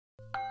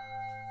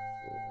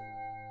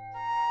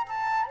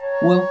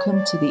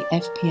Welcome to the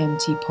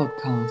FPMT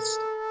podcast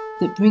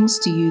that brings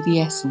to you the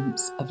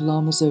essence of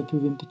Lama Zopa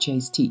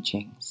Rinpoche's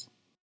teachings.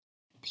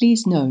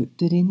 Please note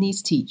that in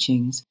these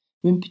teachings,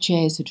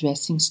 Rinpoche is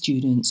addressing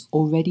students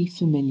already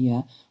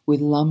familiar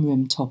with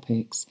Lamrim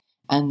topics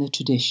and the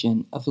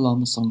tradition of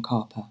Lama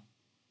Tsongkhapa.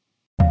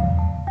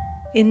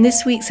 In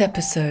this week's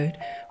episode,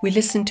 we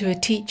listen to a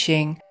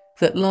teaching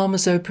that Lama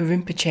Zopa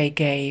Rinpoche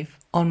gave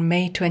on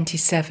May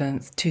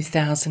 27,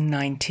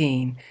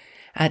 2019,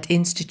 at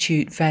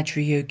Institut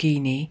Vajra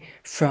Yogini,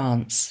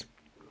 France.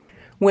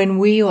 When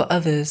we or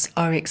others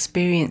are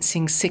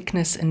experiencing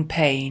sickness and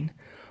pain,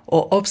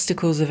 or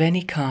obstacles of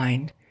any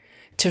kind,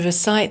 to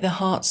recite the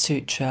Heart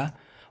Sutra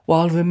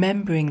while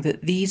remembering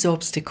that these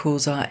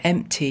obstacles are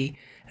empty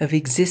of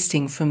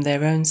existing from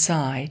their own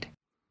side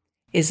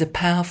is a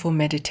powerful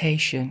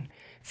meditation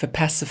for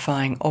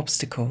pacifying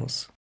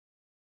obstacles.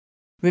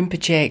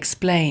 Rinpoche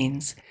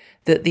explains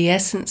that the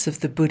essence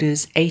of the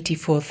Buddha's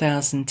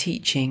 84,000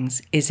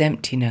 teachings is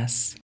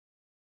emptiness.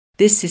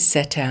 This is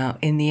set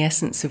out in the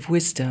Essence of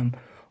Wisdom,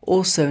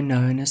 also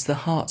known as the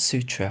Heart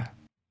Sutra.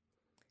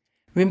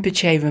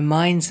 Rinpoche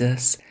reminds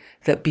us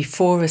that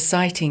before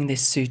reciting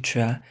this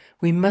sutra,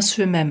 we must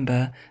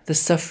remember the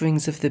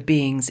sufferings of the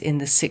beings in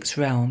the 6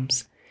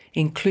 realms,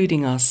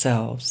 including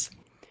ourselves,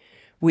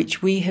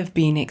 which we have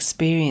been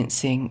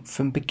experiencing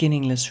from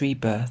beginningless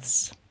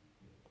rebirths.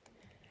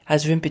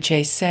 As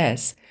Rinpoche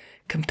says,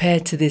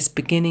 compared to this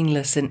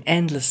beginningless and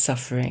endless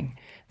suffering,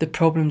 the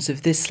problems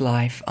of this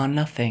life are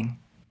nothing.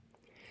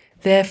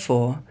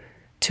 Therefore,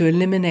 to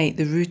eliminate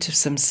the root of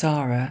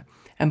samsara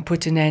and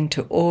put an end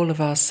to all of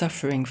our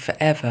suffering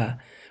forever,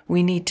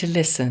 we need to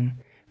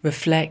listen,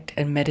 reflect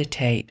and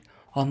meditate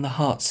on the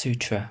Heart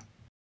Sutra.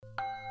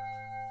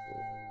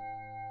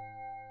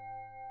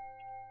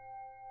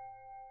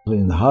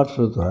 In the Heart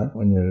Sutra,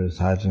 when you're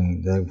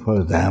reciting,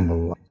 for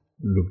example,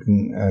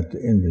 looking at the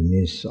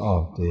emptiness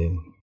of the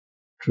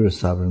true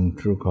suffering,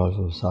 true cause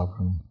of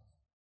suffering,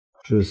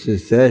 true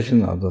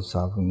cessation of the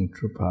suffering,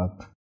 true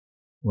path.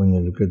 When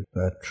you look at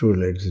the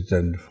truly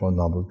existent Four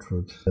Noble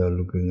Truths, you're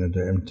looking at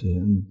the empty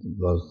and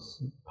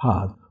lost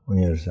path. When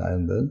you're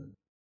reciting that,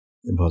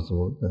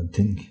 impossible, then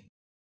think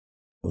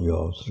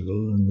your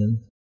obstacle and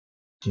then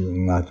to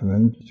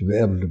enlightenment, to be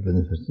able to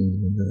benefit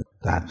from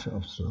that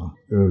obstacle.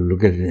 You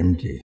look at the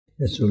empty.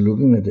 As you're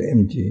looking at the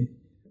empty,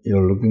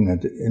 you're looking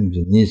at the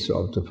emptiness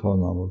of the Four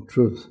Noble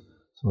Truths.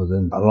 So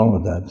then along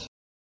with that,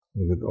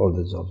 look at all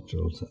these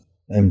obstacles,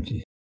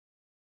 empty.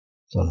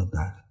 So like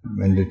that,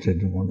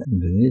 meditating on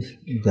emptiness,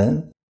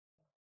 then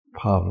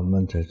powerful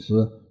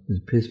meditation is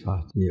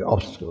pacifying the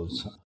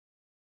obstacles.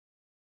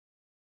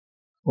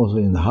 Also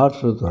in the Heart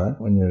Sutra,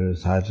 when you're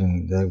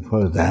reciting,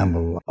 for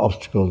example,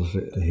 obstacles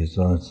he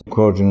says,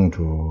 according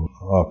to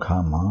our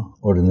karma,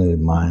 ordinary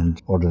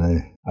mind,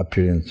 ordinary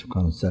appearance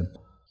concept,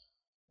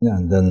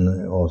 and then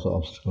also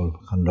obstacle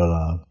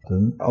khandala,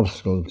 then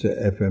obstacle to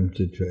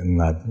FMT to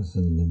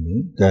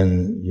enlightenment,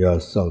 then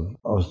yourself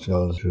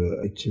obstacle to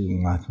achieve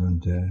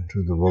enlightenment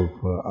to the work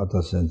for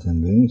other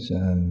sentient beings,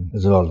 and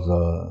as well as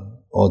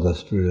all the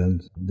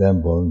students,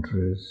 then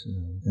volunteers,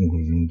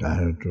 including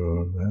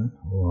director,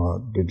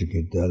 who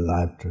dedicate their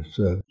life to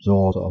serve. So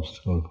all the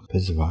obstacles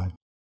pacified,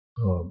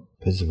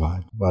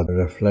 but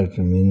reflect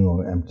the meaning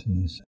of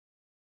emptiness.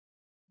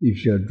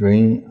 If you're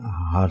doing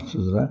Heart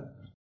Sutra,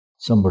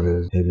 somebody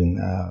is having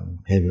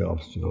a heavy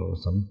obstacle or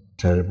some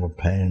terrible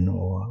pain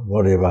or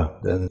whatever,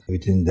 then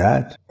within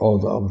that, all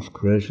the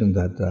obscuration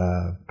that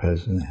the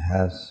person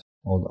has,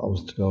 all the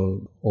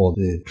obstacles, all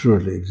the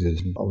truly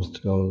existent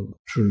obstacles,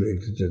 truly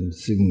existent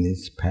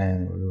sickness,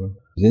 pain, whatever.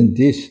 Within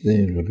this,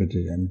 then you look at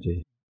it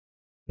empty.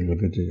 You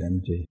look at it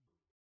empty.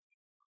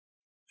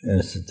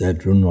 As they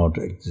do not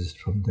exist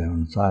from their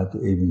own side,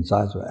 even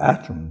size of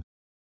atoms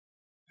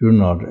do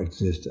not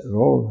exist at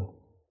all.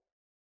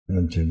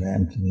 Until the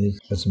emptiness,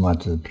 as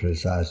much as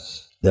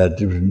precise. They are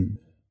different,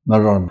 not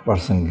only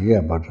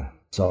Prasangika, but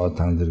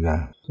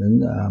Savatandrika.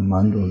 Then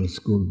Mandala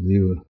school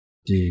view,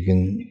 you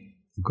can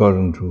go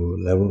into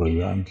level of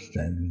your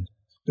understanding.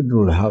 It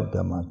will help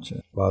that much.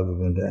 While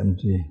looking at the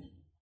empty,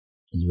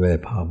 it's very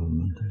powerful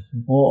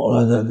meditation. Or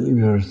like that, if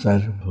you're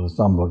reciting for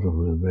somebody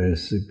who is very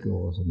sick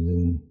or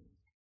something,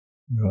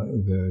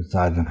 if you're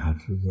reciting Heart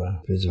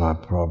Sutra, physical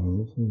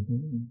problems,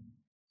 something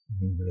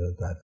like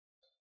that.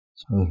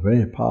 So it's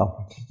very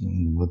powerful teaching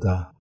in the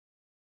Buddha.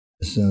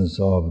 The essence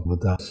of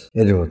Buddha's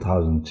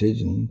 84,000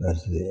 teaching,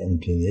 that's the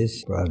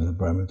emptiness,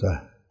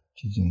 Brahmata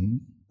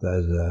teaching.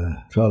 There's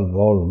 12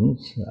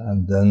 volumes,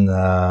 and then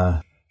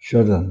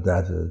shorter than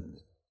that,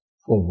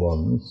 4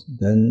 volumes.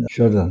 Then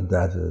shorter than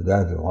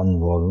that 1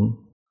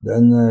 volume.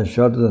 Then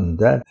shorter than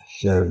that,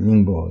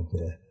 Ningbo,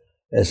 the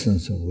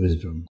essence of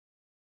wisdom.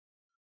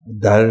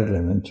 Directly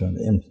mentioned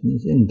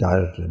emptiness,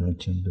 indirectly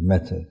mentioned the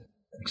method.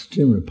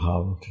 Extremely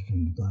powerful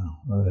teaching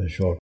Buddha, very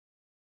short.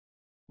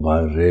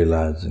 By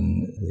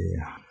realizing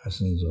the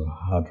essence of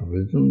heart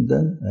wisdom,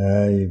 then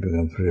you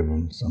become free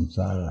from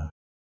samsara.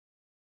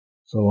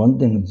 So one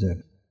thing is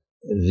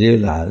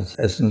realize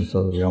essence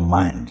of your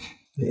mind,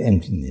 the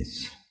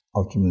emptiness.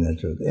 ultimate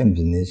nature, the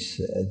emptiness,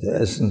 the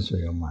essence of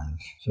your mind.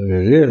 So you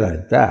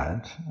realize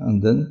that,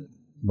 and then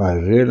by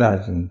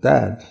realizing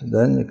that,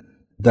 then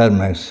that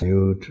makes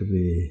you to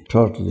be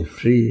totally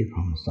free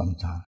from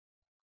samsara.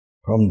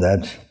 From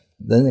that,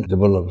 then it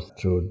develops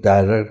to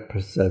direct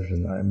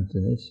perception of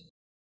emptiness.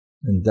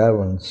 And that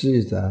one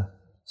sees the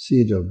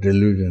seed of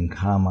delusion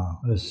karma.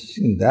 By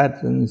seeing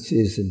that, then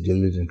sees the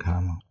delusion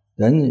karma.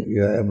 Then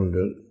you are able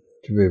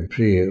to be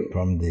free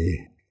from the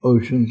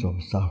oceans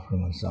of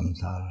suffering of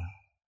samsara.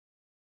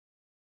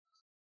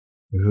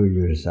 Before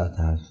you recite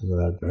Heart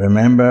Sutra,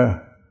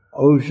 remember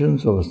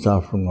oceans of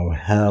suffering of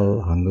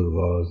hell, hunger,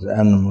 wars,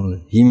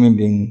 animal, human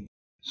being,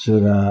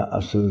 sura,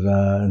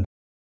 asura.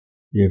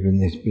 You have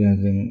been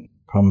experiencing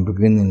from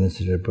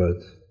beginningless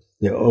rebirth,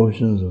 the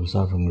oceans of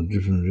suffering of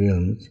different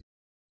realms.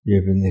 You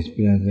have been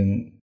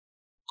experiencing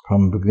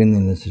from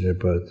beginningless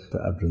rebirth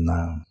up to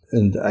now.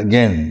 And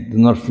again, do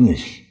not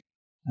finish.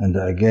 And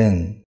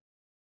again,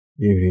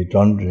 if you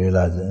don't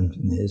realize the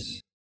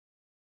emptiness,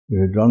 if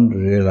you don't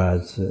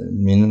realize the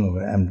meaning of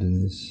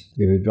emptiness,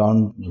 if you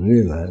don't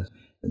realize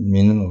the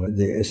meaning of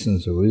the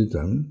essence of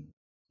wisdom,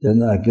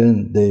 then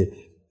again the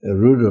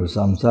root of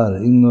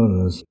samsara,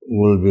 ignorance,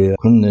 will be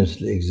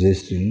continuously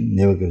existing,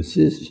 never can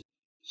cease.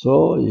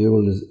 So you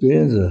will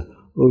experience the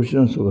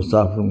oceans of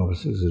suffering of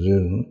six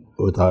realms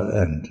without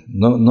end.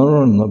 No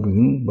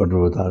beginning, but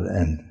without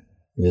end.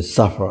 You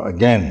suffer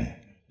again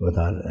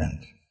without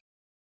end.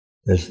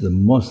 That's the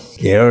most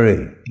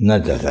scary.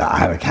 Not just I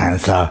have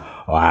cancer,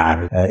 or I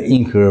have an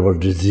incurable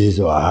disease,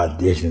 or I have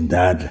this and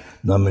that,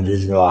 no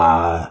medicine,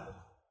 or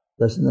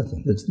that's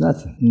nothing. That's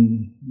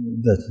nothing.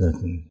 That's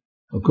nothing.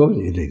 Of course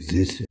it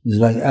exists. It's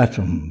like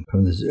atom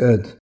from this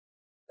earth.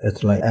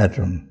 It's like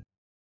atom.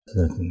 It's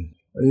nothing.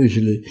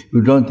 Usually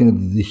we don't think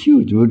of this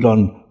huge. We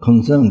don't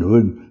concern.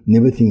 We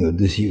never think of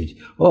this huge.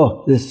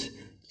 Oh, this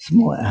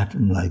small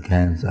atom like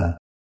cancer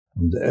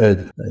from the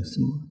earth, like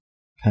small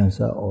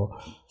cancer, or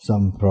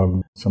some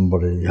problem,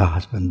 somebody, your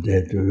husband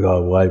dead, or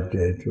your wife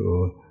dead,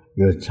 or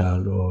your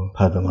child, or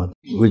partner,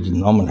 which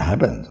normally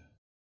happens.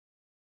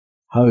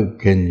 How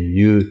can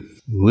you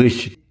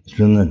wish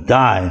to not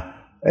die?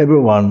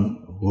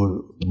 Everyone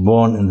who is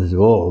born in this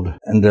world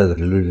under the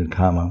delusion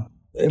karma,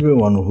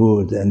 everyone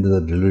who is under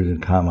the delusion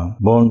karma,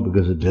 born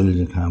because of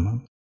delusion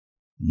karma,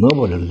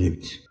 nobody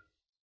lived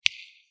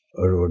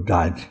or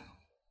died.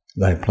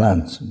 Like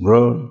plants,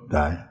 grow,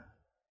 die,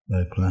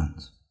 like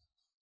plants.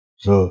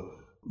 So,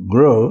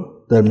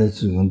 grow, that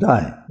means you're going to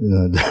die.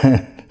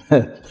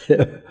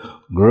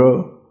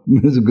 Grow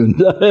means you're going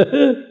to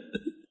die.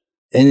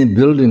 Any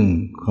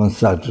building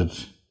constructed,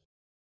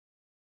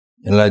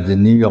 like the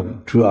New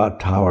York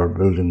 2-tower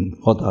building,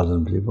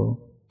 4,000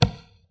 people,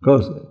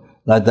 goes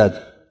like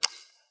that.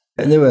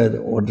 Anyway,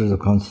 what is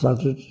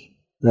constructed,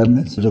 that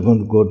means it's going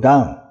to go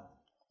down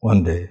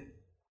one day.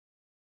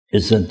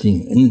 It's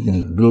something,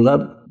 anything built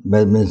up,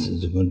 that means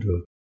it's going to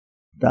go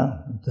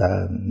down. It's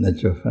a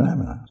natural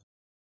phenomenon.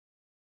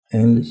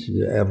 Unless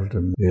you're able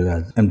to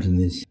realize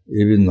emptiness,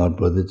 even not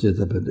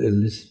bodhicitta, but at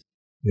least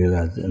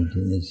realize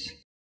emptiness,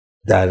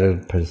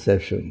 direct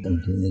perception,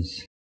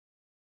 emptiness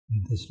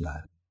in this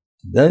life.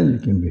 Then you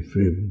can be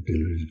free from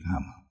delusion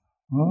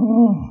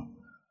karma.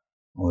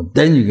 Or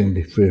then you can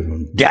be free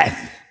from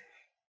death.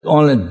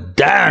 Only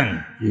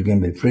then you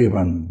can be free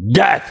from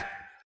death.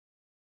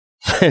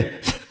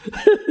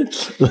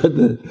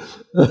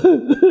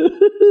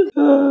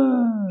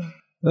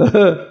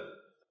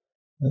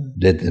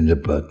 Death and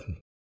rebirth.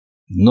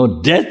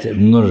 No death,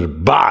 no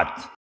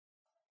rebirth.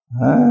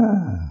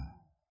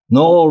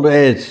 No old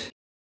age.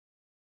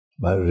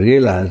 But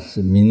realize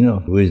the meaning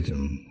of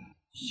wisdom.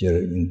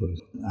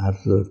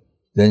 After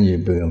then you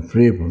become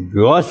free from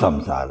your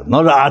samsara,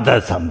 not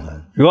other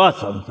samsara, your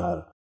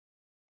samsara.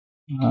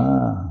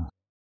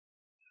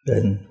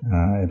 Then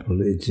it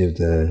will achieve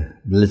the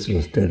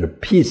blissful state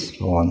of peace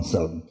for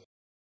oneself.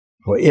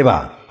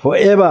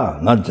 Forever,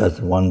 not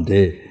just one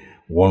day,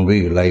 1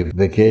 week, like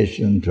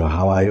vacation to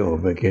Hawaii or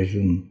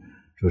vacation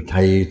to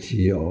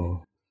Tahiti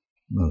or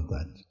not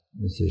that.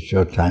 It's a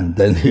short time,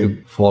 then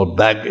you fall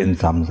back in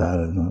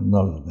samsara,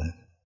 not like that.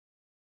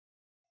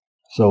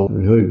 So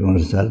before you go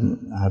to start,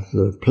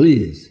 after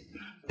please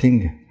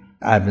think,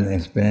 I've been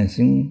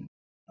experiencing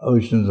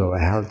oceans of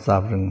health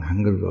suffering,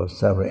 hunger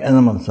suffering,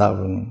 animal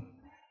suffering,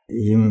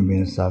 human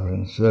being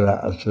suffering, sura,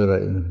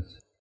 asura,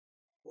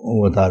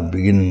 without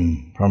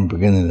beginning, from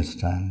beginningless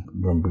time,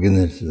 from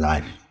beginningless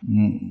life.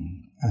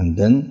 And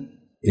then,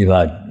 if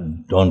I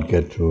don't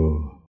get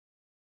to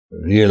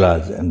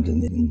realize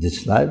emptiness in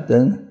this life,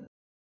 then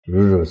the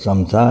root of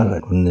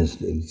samsara continues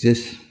to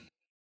exist.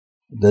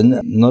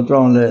 Then not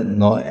only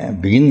no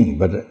beginning,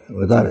 but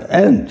without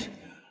end,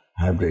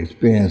 I have to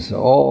experience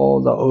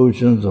all the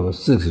oceans of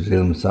six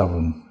realms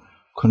suffering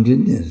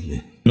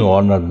continuously.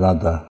 One or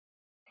another.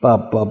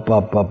 That's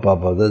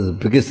the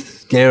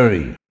biggest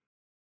scary.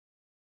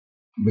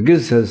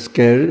 Biggest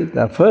scary,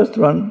 the first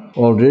one,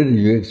 already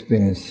you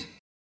experience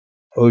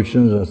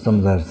oceans of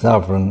samsara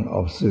suffering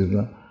of six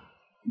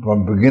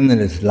from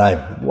beginningless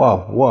life.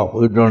 Wow,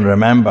 we don't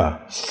remember.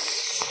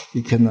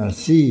 You cannot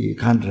see, you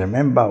can't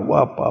remember.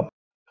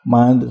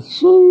 Mind is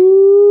so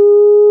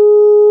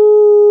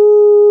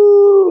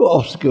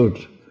obscure.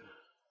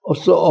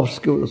 So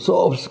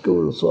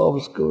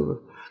obscure.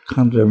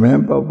 Can't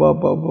remember.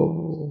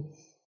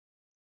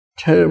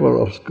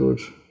 Terrible obscure.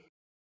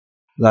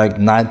 Like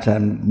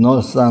nighttime, no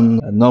sun,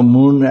 no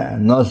moon,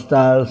 no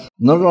stars.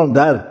 Not all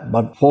that,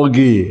 but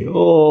foggy.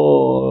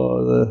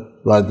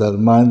 Like that.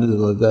 Mind is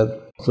like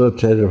that. So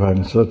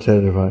terrifying.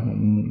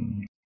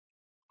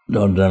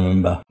 Don't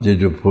remember due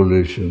to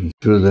pollution,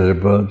 through the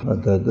rebirth,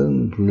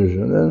 then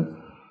pollution. Then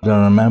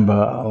don't remember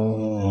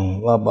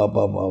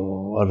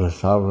what has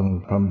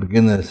happened from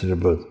beginningless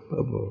rebirth.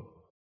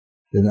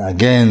 Then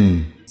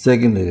again,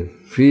 secondly,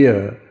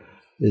 fear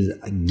is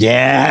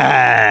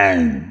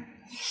again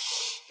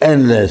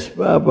endless. If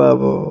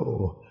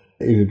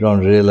you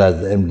don't realize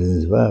the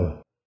emptiness,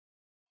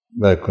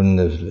 by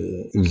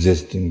continuously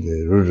existing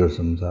the root of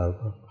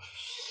samsara.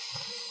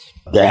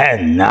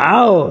 Then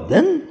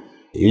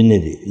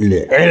unity,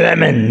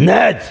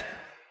 eliminate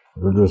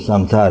root of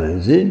samsara,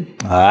 you see?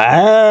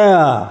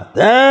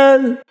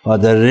 Then for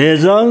the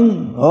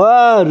reason,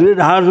 read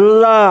Heart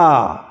Sutra,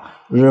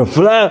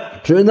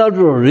 reflect, try not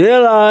to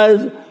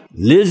realize,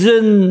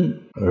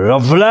 listen,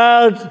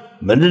 reflect,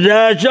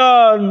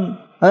 meditation.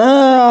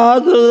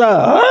 Heart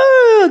Sutra,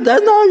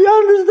 then now you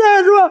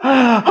understand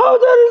how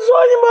that is so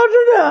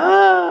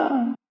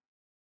important.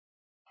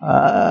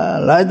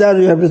 Like that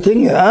you have to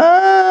think.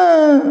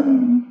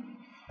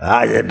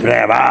 I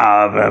pray,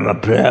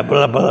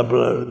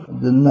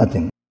 There's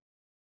nothing.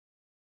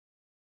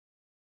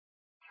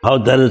 How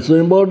that is so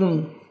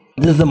important?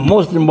 This is the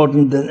most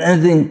important than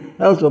anything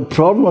else. A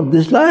problem of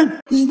this life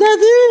is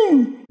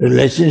nothing.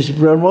 Relationship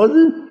problem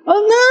is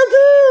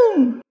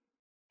nothing.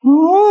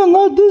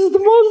 No, this is the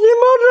most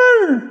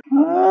important.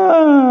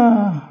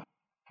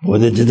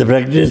 What is the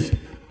practice?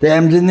 The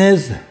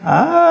emptiness.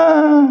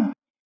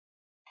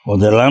 Or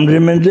the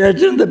Lamrim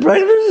meditation, the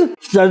practice.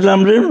 Start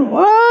Lamrim.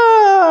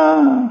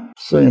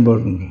 So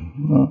important.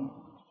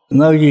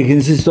 Now you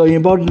can see so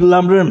important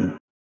Lamrim.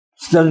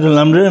 Start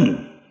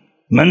Lamrim.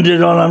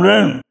 Meditate on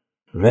Lamrim.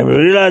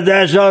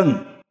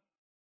 Realization.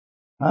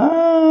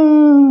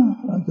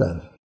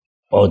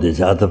 All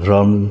these other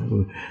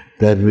problems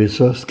that we're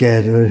so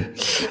scared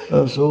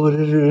of, so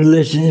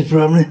relationship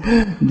problem,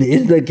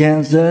 this the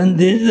cancer and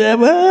this,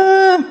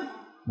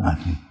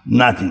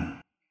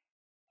 nothing.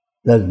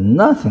 There's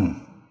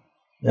nothing.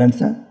 You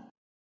understand?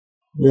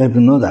 You have to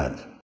know that.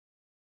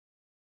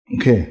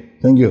 Okay,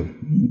 thank you.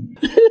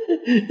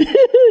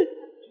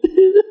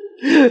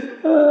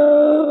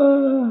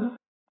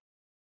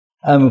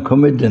 I'm a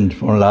committed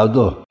from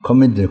Laudo.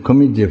 Committed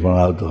from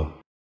Laudo.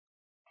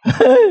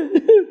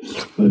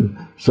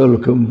 Solo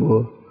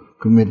Kumbo,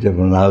 committed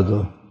from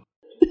Laudo.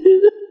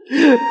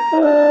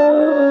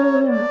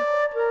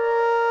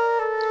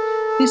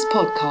 This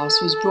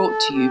podcast was brought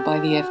to you by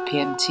the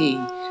FPMT,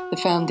 the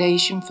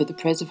Foundation for the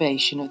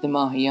Preservation of the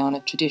Mahayana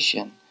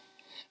Tradition.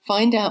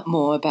 Find out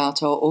more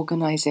about our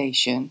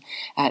organization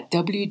at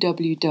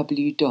www.fpmt.org.